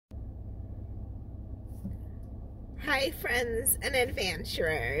Hi friends and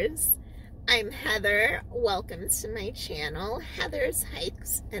adventurers, I'm Heather. Welcome to my channel, Heather's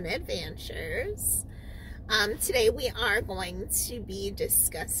Hikes and Adventures. Today we are going to be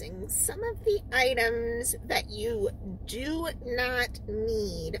discussing some of the items that you do not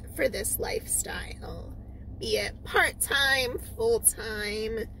need for this lifestyle, be it part-time,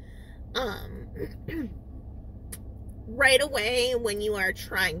 full-time, right away when you are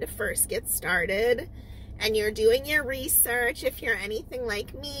trying to first get started and you're doing your research. If you're anything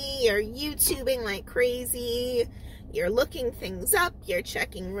like me, you're YouTubing like crazy, you're looking things up, you're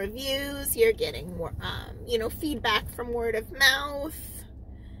checking reviews, you're getting feedback from word of mouth,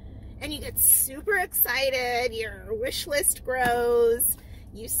 and you get super excited, your wish list grows,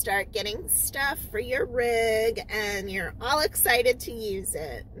 you start getting stuff for your rig, and you're all excited to use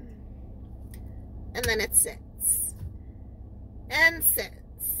it. And then it sits, and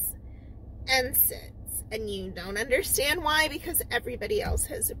sits, and sits. And you don't understand why, because everybody else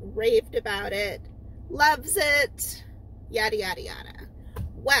has raved about it, loves it, yada, yada, yada.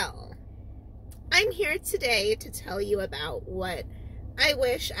 Well, I'm here today to tell you about what I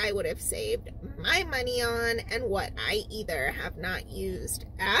wish I would have saved my money on and what I either have not used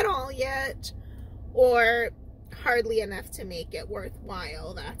at all yet or hardly enough to make it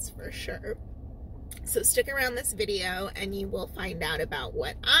worthwhile, that's for sure. So stick around this video and you will find out about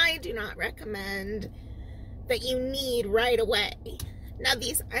what I do not recommend that you need right away. Now,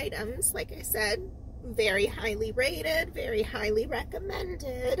 these items, like I said, very highly rated, very highly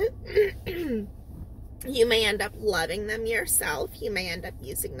recommended. You may end up loving them yourself. You may end up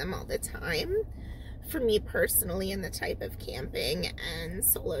using them all the time. For me personally, in the type of camping and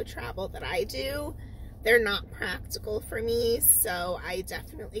solo travel that I do, they're not practical for me, so I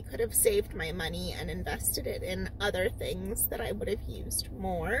definitely could have saved my money and invested it in other things that I would have used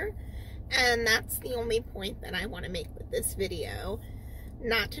more. And that's the only point that I want to make with this video.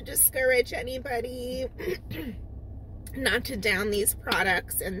 Not to discourage anybody, not to down these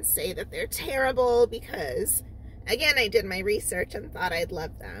products and say that they're terrible, because, again, I did my research and thought I'd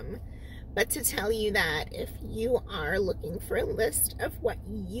love them. But to tell you that if you are looking for a list of what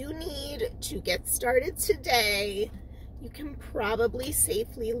you need to get started today, you can probably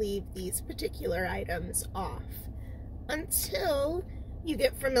safely leave these particular items off until you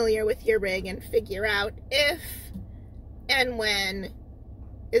get familiar with your rig and figure out if and when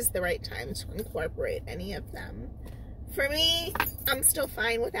is the right time to incorporate any of them. For me, I'm still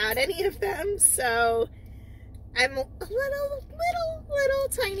fine without any of them, so I'm a little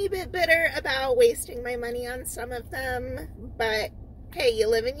tiny bit bitter about wasting my money on some of them, but hey, you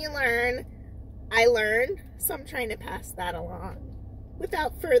live and you learn. I learned, so I'm trying to pass that along.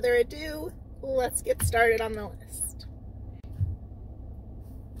 Without further ado, let's get started on the list.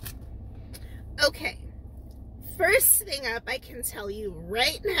 Okay, first thing up, I can tell you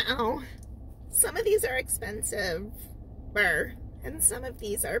right now, some of these are expensive, and some of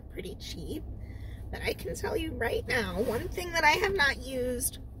these are pretty cheap, but I can tell you right now, one thing that I have not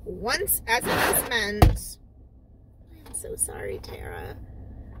used once as it is meant. I'm so sorry, Tara.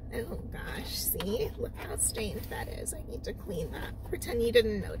 Oh gosh, see? Look how stained that is. I need to clean that. Pretend you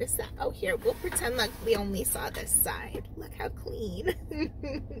didn't notice that. Oh, here, we'll pretend like we only saw this side. Look how clean.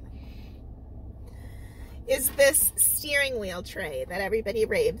 Is this steering wheel tray that everybody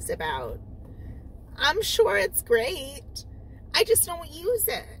raves about. I'm sure it's great. I just don't use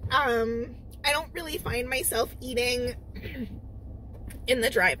it. I don't really find myself eating in the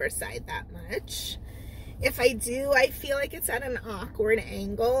driver's side that much. If I do, I feel like it's at an awkward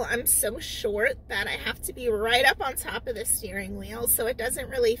angle. I'm so short that I have to be right up on top of the steering wheel, so it doesn't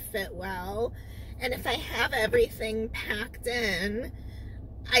really fit well. And if I have everything packed in,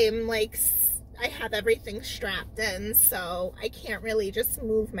 I have everything strapped in, so I can't really just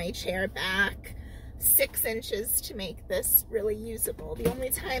move my chair back 6 inches to make this really usable. The only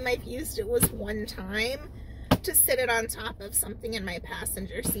time I've used it was one time to sit it on top of something in my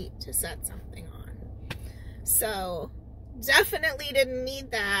passenger seat to set something on. So definitely didn't need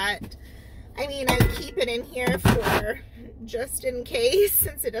that. I mean, I keep it in here for just in case,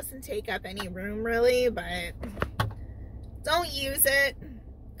 since it doesn't take up any room really, but don't use it.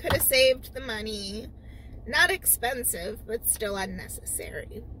 Could have saved the money. Not expensive, but still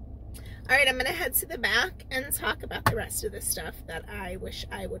unnecessary. All right, I'm going to head to the back and talk about the rest of the stuff that I wish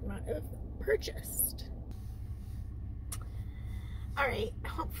I would not have purchased. All right,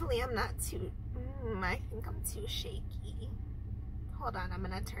 hopefully I'm not too, I think I'm too shaky. Hold on, I'm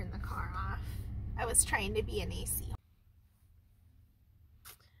going to turn the car off. I was trying to be an AC.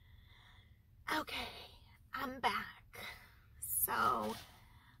 Okay, I'm back. So,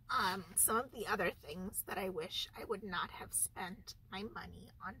 Some of the other things that I wish I would not have spent my money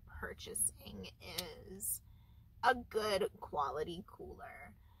on purchasing is a good quality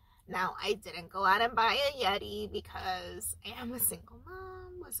cooler. Now, I didn't go out and buy a Yeti because I am a single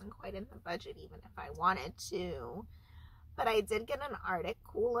mom, wasn't quite in the budget even if I wanted to. But I did get an Rtic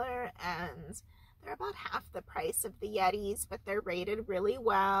Cooler, and they're about half the price of the Yetis, but they're rated really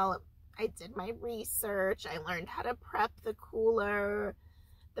well. I did my research. I learned how to prep the cooler,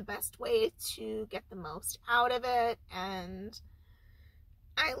 the best way to get the most out of it, and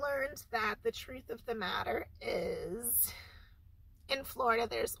I learned that the truth of the matter is, in Florida,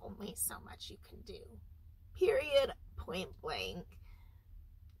 there's only so much you can do. Period, point blank.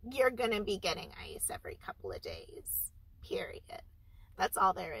 You're going to be getting ice every couple of days. Period. That's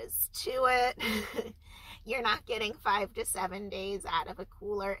all there is to it. You're not getting 5 to 7 days out of a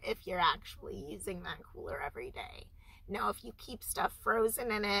cooler if you're actually using that cooler every day. Now, if you keep stuff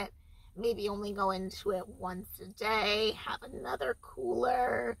frozen in it, maybe only go into it once a day, have another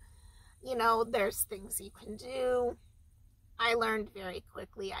cooler, you know, there's things you can do. I learned very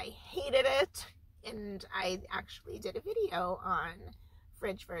quickly I hated it, and I actually did a video on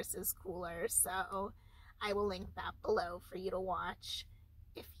fridge versus cooler, so I will link that below for you to watch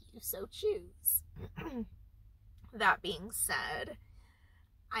if you so choose. That being said,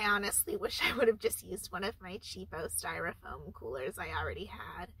 I honestly wish I would have just used one of my cheapo styrofoam coolers I already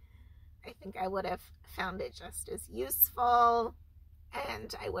had. I think I would have found it just as useful,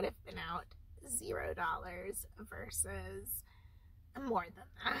 and I would have been out $0 versus more than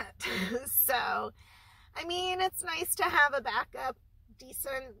that. So, I mean, it's nice to have a backup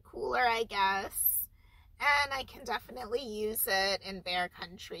decent cooler, I guess, and I can definitely use it in bear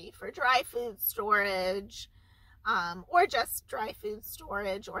country for dry food storage, or just dry food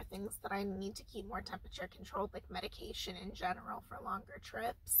storage, or things that I need to keep more temperature controlled, like medication in general for longer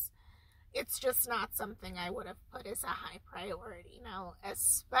trips. It's just not something I would have put as a high priority now,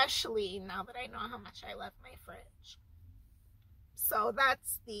 especially now that I know how much I love my fridge. So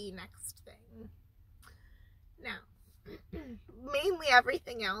that's the next thing. Now, mainly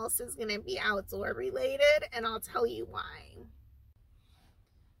everything else is going to be outdoor related, and I'll tell you why.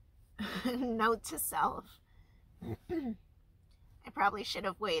 Note to self. I probably should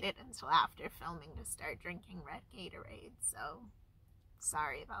have waited until after filming to start drinking red Gatorade, so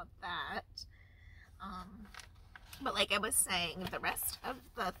sorry about that. But like I was saying, the rest of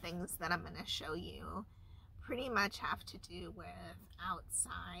the things that I'm going to show you pretty much have to do with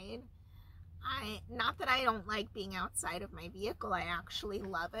outside. Not that I don't like being outside of my vehicle, I actually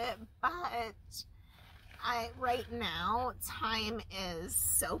love it, but right now, time is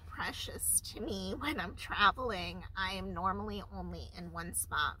so precious to me when I'm traveling. I am normally only in one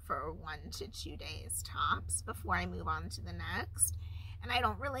spot for 1 to 2 days tops before I move on to the next. And I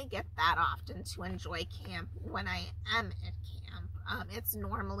don't really get that often to enjoy camp when I am at camp. It's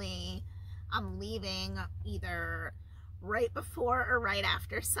normally I'm leaving either right before or right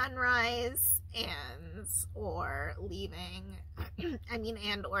after sunrise, or leaving,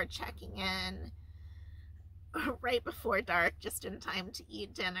 or checking in right before dark, just in time to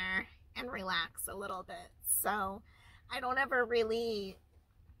eat dinner and relax a little bit. So I don't ever really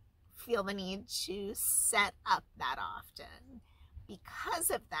feel the need to set up that often. Because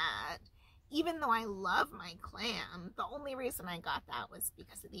of that, even though I love my CLAM, the only reason I got that was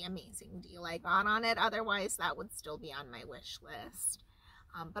because of the amazing deal I got on it. Otherwise, that would still be on my wish list.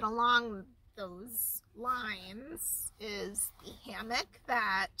 But along those lines is the hammock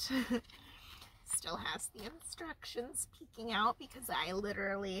that still has the instructions peeking out because I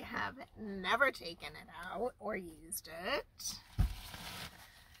literally have never taken it out or used it.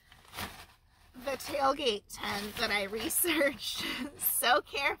 The tailgate tent that I researched so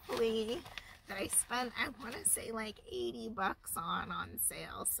carefully that I spent, I want to say like 80 bucks on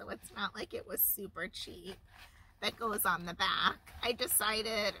sale, so it's not like it was super cheap, that goes on the back. I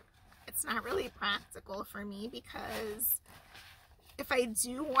decided it's not really practical for me because if I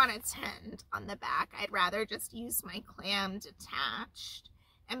do want a tent on the back, I'd rather just use my CLAM detached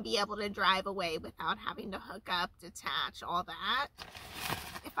and be able to drive away without having to hook up, detach, all that.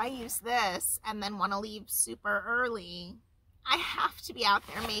 If I use this and then want to leave super early, I have to be out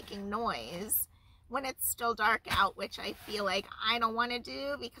there making noise when it's still dark out, which I feel like I don't want to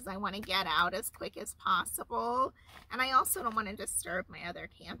do because I want to get out as quick as possible. And I also don't want to disturb my other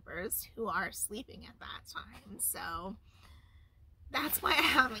campers who are sleeping at that time. So that's why I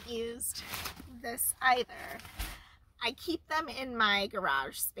haven't used this either. I keep them in my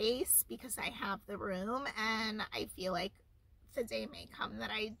garage space because I have the room, and I feel like the day may come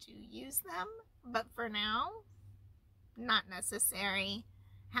that I do use them, but for now, not necessary.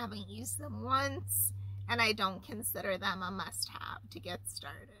 Haven't used them once, and I don't consider them a must-have to get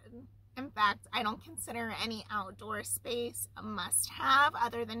started. In fact, I don't consider any outdoor space a must-have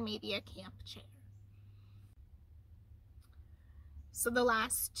other than maybe a camp chair. So the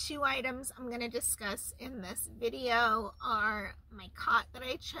last two items I'm going to discuss in this video are my cot that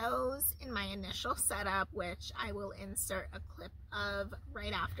I chose in my initial setup, which I will insert a clip of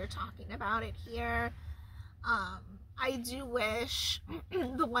right after talking about it here. I do wish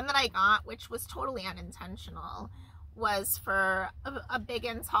the one that I got, which was totally unintentional, was for a big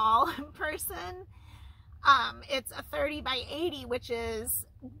and tall person. It's a 30 by 80, which is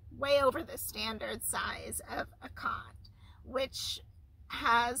way over the standard size of a cot, which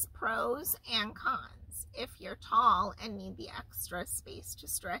has pros and cons. If you're tall and need the extra space to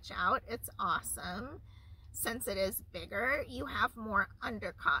stretch out, it's awesome. Since it is bigger, you have more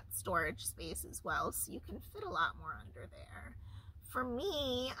under cot storage space as well, so you can fit a lot more under there. For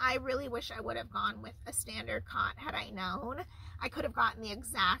me, I really wish I would have gone with a standard cot had I known. I could have gotten the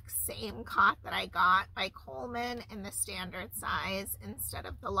exact same cot that I got by Coleman in the standard size instead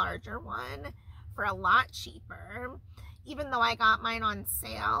of the larger one for a lot cheaper. Even though I got mine on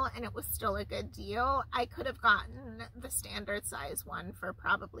sale and it was still a good deal, I could have gotten the standard size one for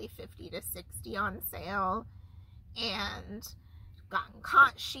probably $50 to $60 on sale and gotten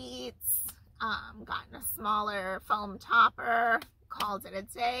cot sheets, gotten a smaller foam topper, called it a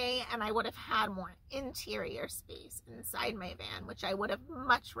day, and I would have had more interior space inside my van, which I would have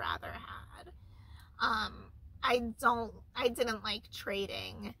much rather had. I didn't like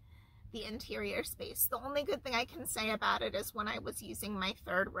trading the interior space. The only good thing I can say about it is when I was using my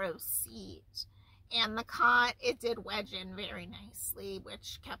third row seat and the cot, it did wedge in very nicely,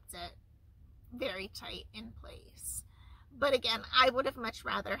 which kept it very tight in place. But again, I would have much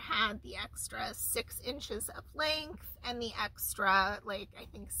rather had the extra 6 inches of length and the extra, like, I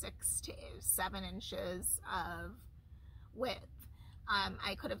think 6 to 7 inches of width.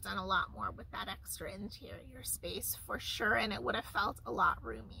 I could have done a lot more with that extra interior space for sure, and it would have felt a lot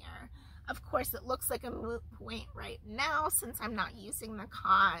roomier. Of course, it looks like a moot point right now since I'm not using the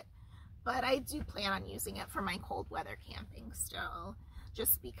cot, but I do plan on using it for my cold weather camping still,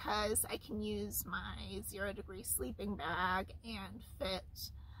 just because I can use my 0-degree sleeping bag and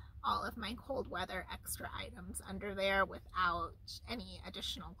fit all of my cold weather extra items under there without any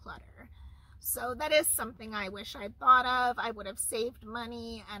additional clutter. So that is something I wish I'd thought of. I would have saved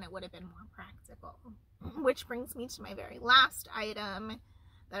money and it would have been more practical. Which brings me to my very last item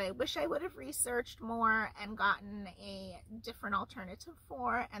that I wish I would have researched more and gotten a different alternative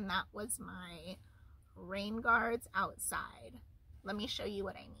for, and that was my rain guards outside. Let me show you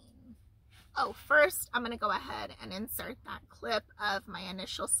what I mean. Oh, first I'm going to go ahead and insert that clip of my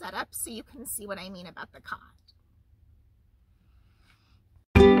initial setup so you can see what I mean about the cot.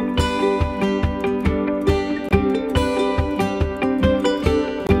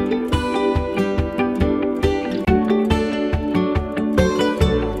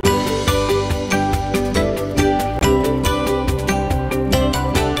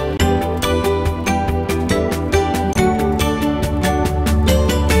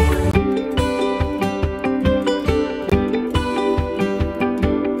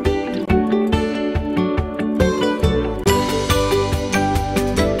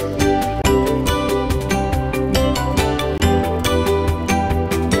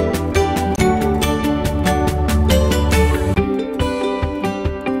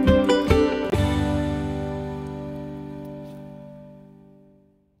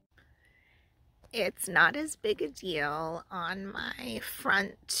 It's not as big a deal on my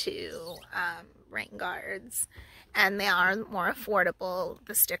front two rain guards, and they are more affordable,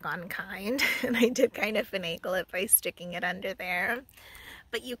 the stick-on kind, and I did kind of finagle it by sticking it under there.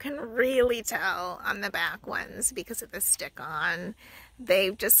 But you can really tell on the back ones because of the stick-on.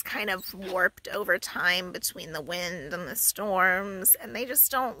 They've just kind of warped over time between the wind and the storms, and they just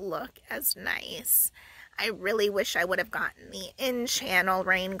don't look as nice. I really wish I would have gotten the in-channel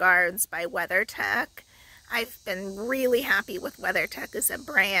rain guards by WeatherTech. I've been really happy with WeatherTech as a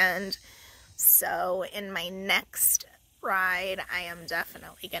brand, so in my next ride, I am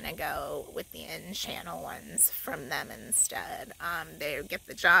definitely going to go with the in-channel ones from them instead. They get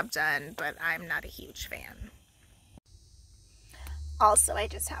the job done, but I'm not a huge fan. Also, I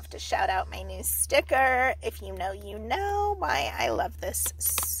just have to shout out my new sticker. If you know, you know why I love this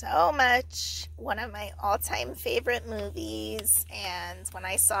so much. One of my all-time favorite movies, and when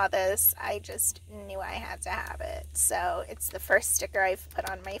I saw this, I just knew I had to have it. So it's the first sticker I've put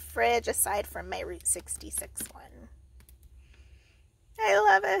on my fridge, aside from my Route 66 one. I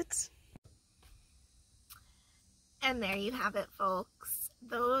love it. And there you have it, folks.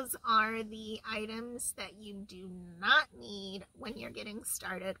 those are the items that you do not need when you're getting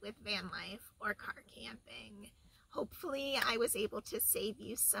started with van life or car camping. Hopefully I was able to save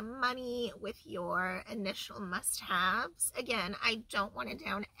you some money with your initial must-haves. Again, I don't want to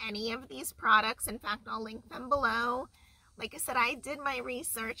down any of these products. In fact, I'll link them below. Like I said, I did my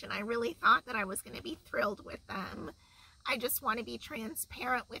research and I really thought that I was going to be thrilled with them. I just want to be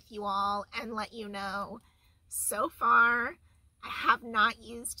transparent with you all and let you know, so far, I have not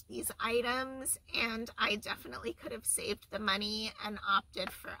used these items, and I definitely could have saved the money and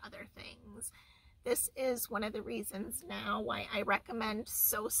opted for other things. This is one of the reasons now why I recommend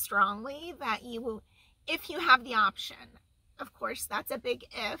so strongly that you, if you have the option, of course, that's a big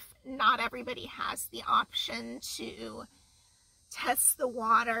if, not everybody has the option to test the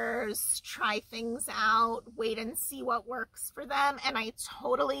waters, try things out, wait and see what works for them, and I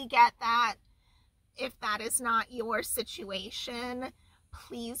totally get that. If that is not your situation,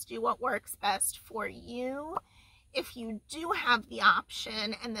 please do what works best for you. If you do have the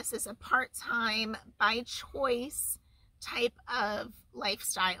option, and this is a part-time, by choice type of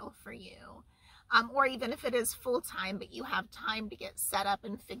lifestyle for you, or even if it is full-time, but you have time to get set up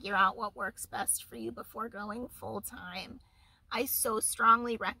and figure out what works best for you before going full-time, I so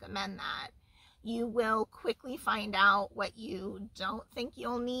strongly recommend that. You will quickly find out what you don't think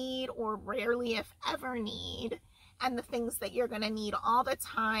you'll need or rarely if ever need, and the things that you're going to need all the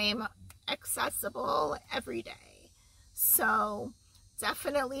time, accessible every day. So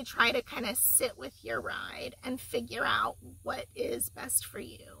definitely try to kind of sit with your ride and figure out what is best for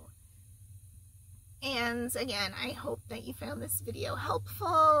you. And again, I hope that you found this video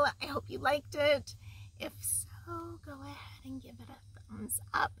helpful. I hope you liked it. If so, go ahead and give it a thumbs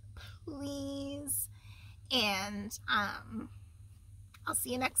up, please. And I'll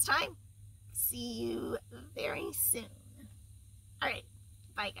see you next time. See you very soon. All right,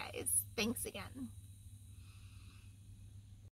 bye guys. Thanks again.